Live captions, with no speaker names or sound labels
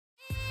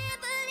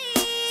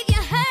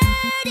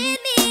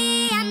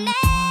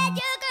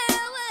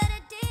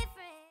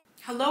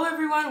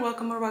everyone,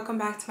 welcome or welcome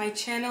back to my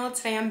channel.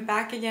 Today I'm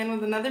back again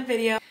with another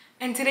video,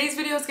 and today's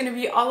video is going to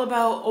be all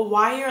about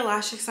why your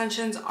lash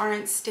extensions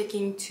aren't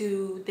sticking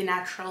to the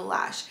natural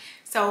lash.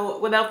 So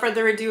without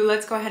further ado,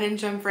 let's go ahead and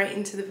jump right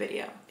into the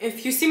video.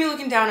 If you see me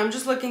looking down, I'm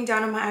just looking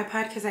down on my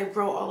iPad because I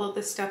wrote all of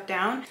this stuff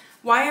down.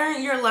 Why aren't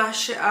your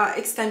lash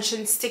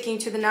extensions sticking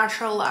to the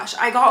natural lash?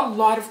 I got a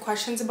lot of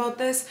questions about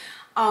this.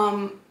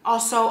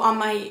 Also on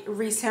my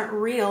recent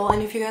reel,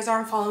 and if you guys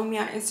aren't following me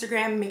on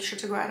Instagram, make sure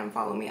to go ahead and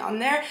follow me on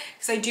there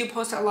because I do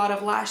post a lot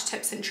of lash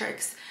tips and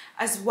tricks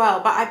as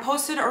well. But I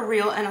posted a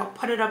reel and I'll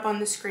put it up on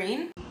the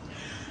screen.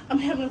 I'm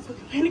having a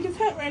fucking panic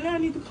attack right now. I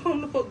need to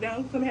calm the fuck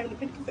down because I'm having a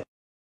panic attack.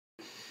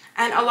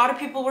 And a lot of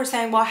people were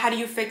saying, well, how do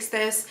you fix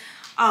this?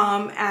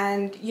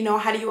 And you know,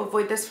 how do you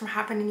avoid this from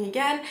happening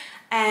again?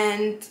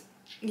 And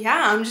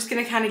yeah, I'm just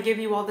gonna kind of give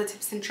you all the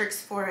tips and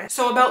tricks for it.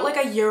 So about like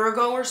a year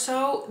ago or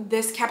so,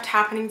 this kept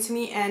happening to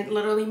me and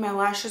literally my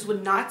lashes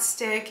would not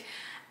stick,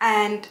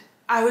 and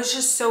I was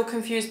just so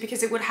confused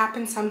because it would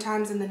happen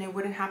sometimes and then it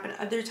wouldn't happen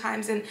other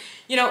times. And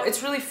you know,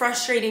 it's really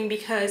frustrating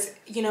because,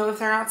 you know, if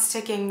they're not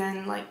sticking,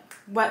 then like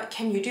what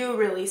can you do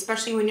really,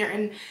 especially when you're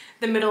in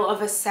the middle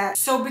of a set.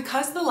 So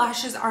because the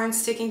lashes aren't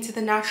sticking to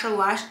the natural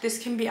lash,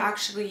 this can be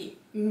actually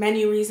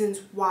many reasons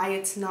why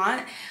it's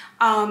not.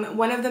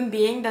 One of them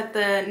being that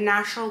the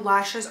natural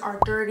lashes are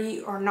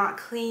dirty or not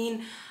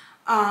clean,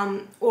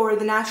 or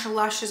the natural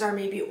lashes are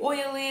maybe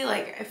oily.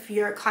 Like if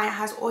your client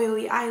has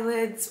oily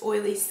eyelids,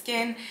 oily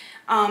skin,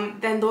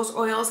 then those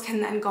oils can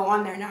then go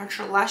on their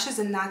natural lashes,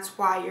 and that's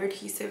why your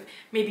adhesive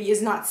maybe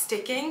is not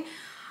sticking.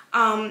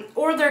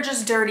 Or they're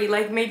just dirty,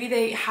 like maybe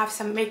they have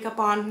some makeup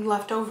on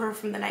left over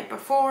from the night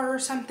before or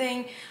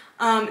something.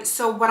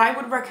 So what I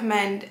would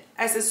recommend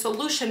as a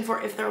solution for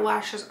if their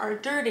lashes are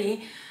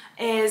dirty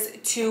is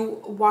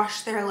to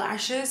wash their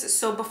lashes.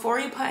 So before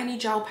you put any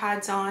gel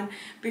pads on,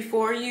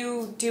 before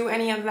you do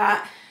any of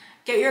that,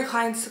 get your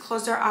clients to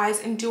close their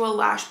eyes and do a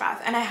lash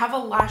bath. And I have a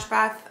lash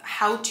bath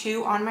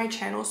how-to on my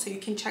channel, so you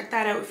can check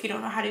that out if you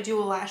don't know how to do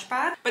a lash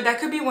bath. But that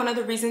could be one of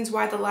the reasons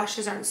why the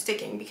lashes aren't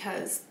sticking,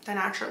 because the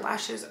natural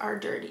lashes are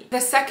dirty. The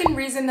second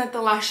reason that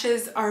the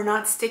lashes are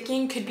not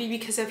sticking could be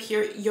because of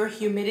your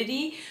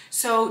humidity.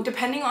 So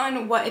depending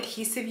on what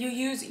adhesive you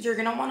use, you're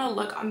gonna wanna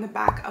look on the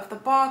back of the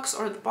box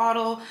or the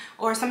bottle,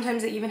 or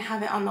sometimes they even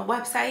have it on the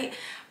website.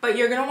 But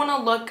you're gonna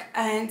wanna look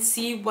and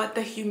see what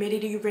the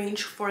humidity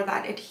range for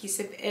that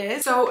adhesive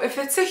is. So if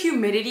it's a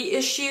humidity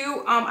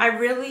issue, I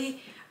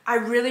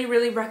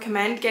really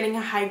recommend getting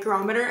a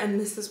hygrometer, and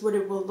this is what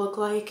it will look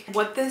like.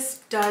 What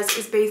this does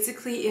is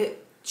basically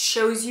it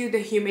shows you the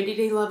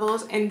humidity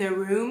levels in the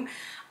room,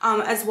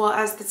 as well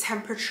as the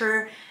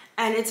temperature,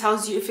 and it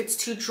tells you if it's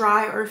too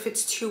dry or if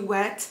it's too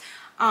wet.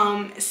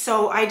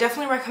 So I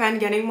definitely recommend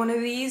getting one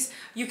of these.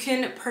 You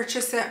can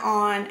purchase it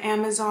on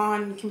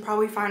Amazon. You can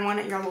probably find one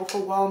at your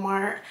local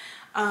Walmart.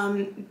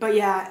 But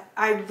yeah,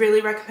 I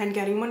really recommend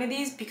getting one of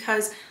these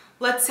because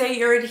let's say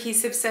your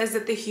adhesive says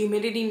that the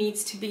humidity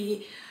needs to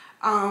be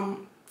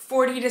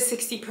 40 to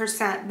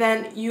 60%,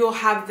 then you'll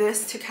have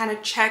this to kind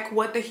of check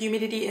what the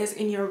humidity is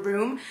in your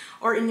room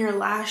or in your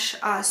lash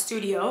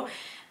studio.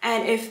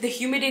 And if the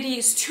humidity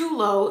is too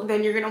low,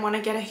 then you're gonna want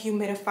to get a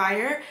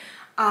humidifier.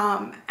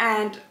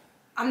 And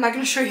I'm not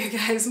going to show you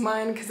guys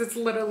mine because it's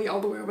literally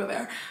all the way over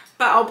there,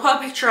 but I'll put a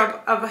picture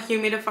of a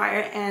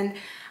humidifier. And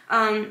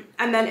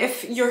then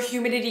if your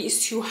humidity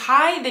is too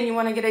high, then you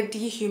want to get a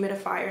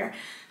dehumidifier.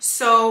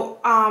 So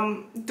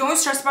don't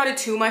stress about it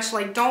too much.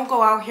 Like, don't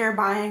go out here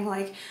buying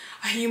like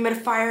a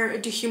humidifier, a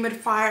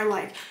dehumidifier,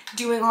 like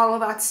doing all of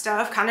that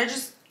stuff. Kind of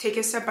just take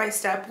it step by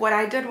step. What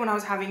I did when I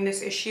was having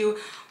this issue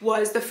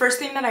was the first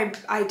thing that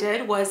I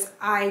did was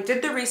I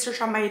did the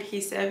research on my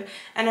adhesive,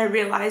 and I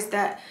realized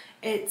that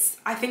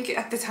I think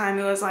at the time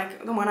it was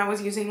like the one I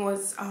was using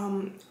was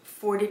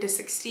 40 to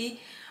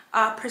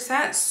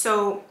 60%.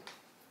 So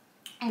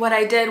what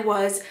I did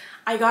was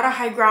I got a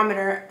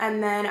hygrometer,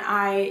 and then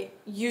I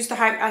used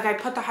I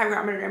put the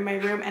hygrometer in my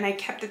room and I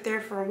kept it there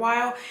for a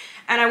while,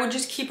 and I would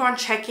just keep on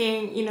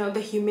checking, you know,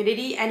 the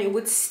humidity, and it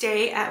would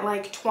stay at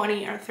like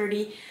 20 or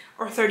 30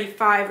 or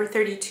 35 or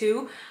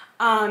 32.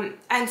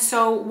 And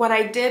so what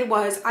I did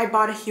was I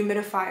bought a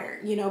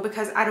humidifier, you know,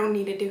 because I don't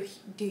need a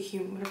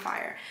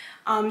dehumidifier.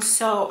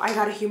 So I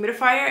got a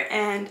humidifier,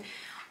 and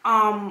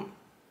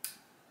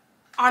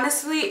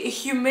honestly,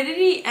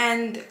 humidity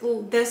and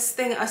this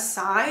thing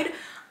aside,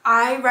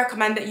 I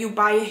recommend that you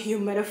buy a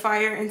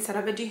humidifier instead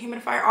of a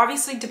dehumidifier.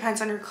 Obviously, it depends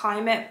on your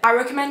climate. I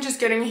recommend just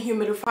getting a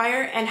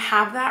humidifier and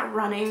have that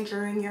running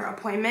during your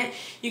appointment.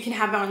 You can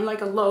have it on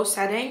like a low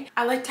setting.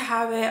 I like to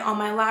have it on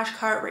my lash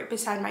cart right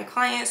beside my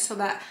client so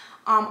that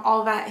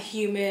all that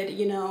humid,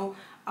 you know,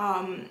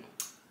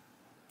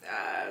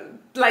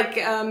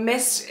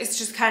 mist is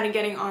just kind of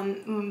getting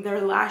on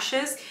their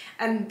lashes,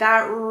 and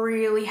that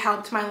really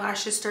helped my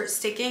lashes start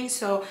sticking.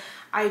 So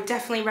I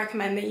definitely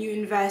recommend that you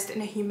invest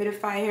in a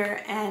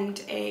humidifier and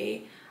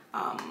a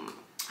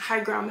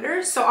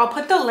hygrometer. So I'll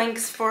put the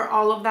links for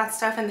all of that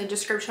stuff in the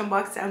description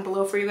box down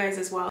below for you guys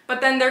as well.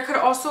 But then there could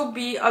also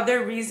be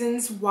other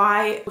reasons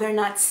why they're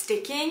not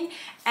sticking,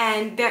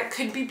 and that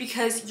could be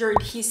because your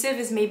adhesive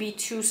is maybe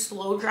too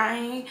slow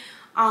drying.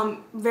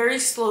 Very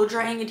slow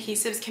drying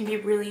adhesives can be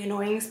really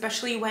annoying,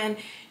 especially when,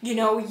 you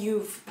know,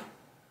 you've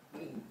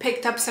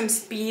picked up some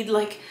speed.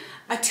 Like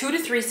a 2 to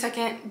 3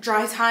 second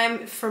dry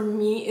time for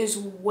me is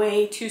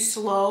way too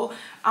slow.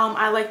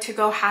 I like to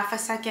go half a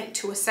second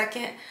to a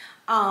second.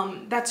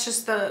 That's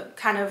just the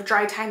kind of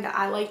dry time that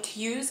I like to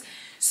use.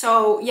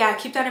 So yeah,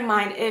 keep that in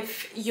mind.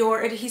 If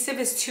your adhesive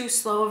is too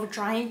slow of a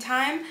drying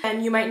time,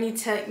 then you might need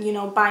to, you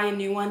know, buy a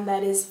new one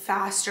that is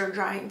faster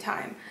drying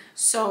time.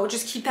 So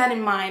just keep that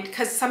in mind,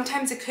 because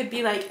sometimes it could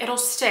be like it'll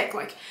stick,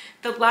 like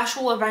the lash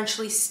will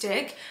eventually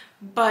stick,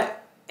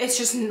 but it's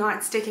just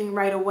not sticking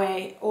right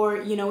away, or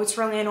you know, it's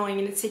really annoying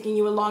and it's taking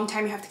you a long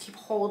time. You have to keep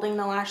holding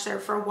the lash there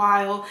for a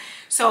while.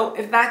 So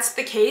if that's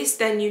the case,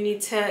 then you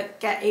need to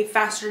get a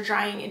faster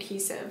drying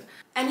adhesive.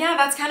 And yeah,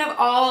 that's kind of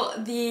all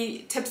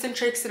the tips and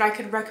tricks that I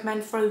could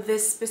recommend for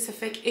this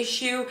specific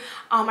issue.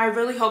 I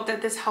really hope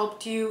that this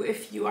helped you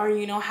if you are,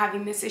 you know,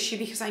 having this issue,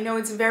 because I know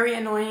it's very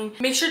annoying.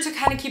 Make sure to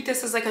kind of keep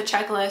this as like a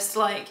checklist.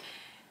 Like,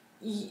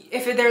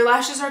 if their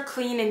lashes are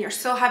clean and you're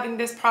still having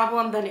this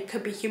problem, then it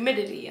could be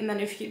humidity. And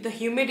then if the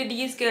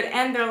humidity is good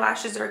and their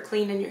lashes are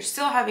clean and you're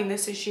still having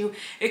this issue,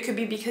 it could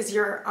be because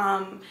your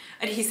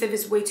adhesive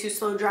is way too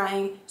slow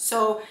drying.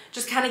 So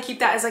just kind of keep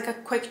that as like a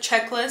quick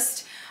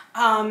checklist.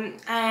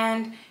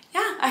 And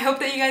yeah, I hope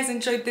that you guys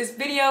enjoyed this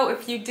video.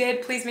 If you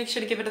did, please make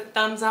sure to give it a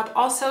thumbs up.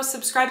 Also,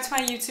 subscribe to my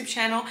YouTube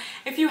channel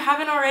if you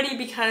haven't already,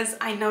 because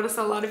I notice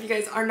a lot of you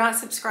guys are not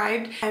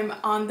subscribed. I'm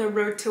on the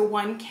road to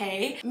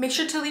 1K. Make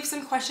sure to leave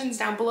some questions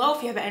down below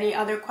if you have any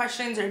other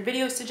questions or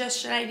video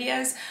suggestion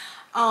ideas.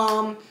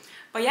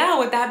 But yeah,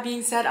 with that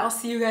being said, I'll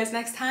see you guys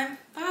next time.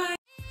 Bye!